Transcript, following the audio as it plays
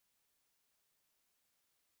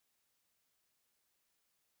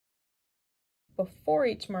before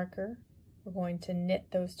each marker, we're going to knit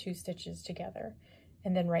those 2 stitches together.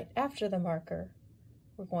 And then right after the marker,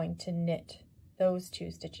 we're going to knit those 2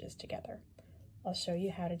 stitches together. I'll show you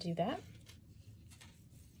how to do that.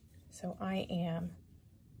 So I am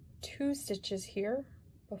 2 stitches here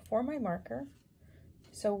before my marker.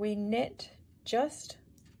 So we knit just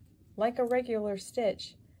like a regular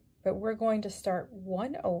stitch, but we're going to start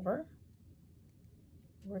 1 over.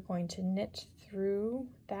 We're going to knit through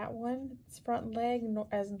that one's front leg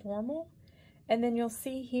as normal. And then you'll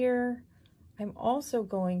see here, I'm also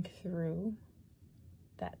going through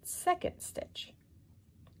that second stitch.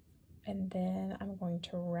 And then I'm going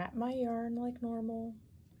to wrap my yarn like normal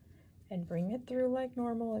and bring it through like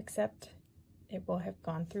normal, except it will have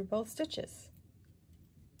gone through both stitches.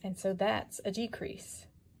 And so that's a decrease.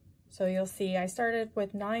 So you'll see I started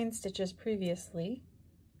with 9 stitches previously,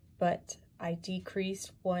 but I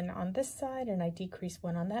decreased 1 on this side and I decreased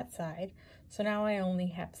 1 on that side. So now I only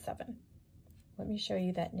have 7. Let me show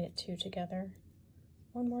you that knit 2 together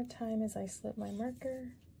one more time as I slip my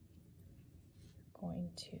marker. I'm going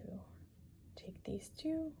to take these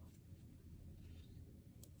 2,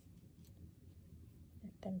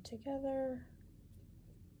 knit them together,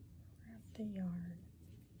 wrap the yarn.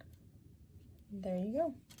 There you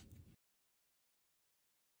go.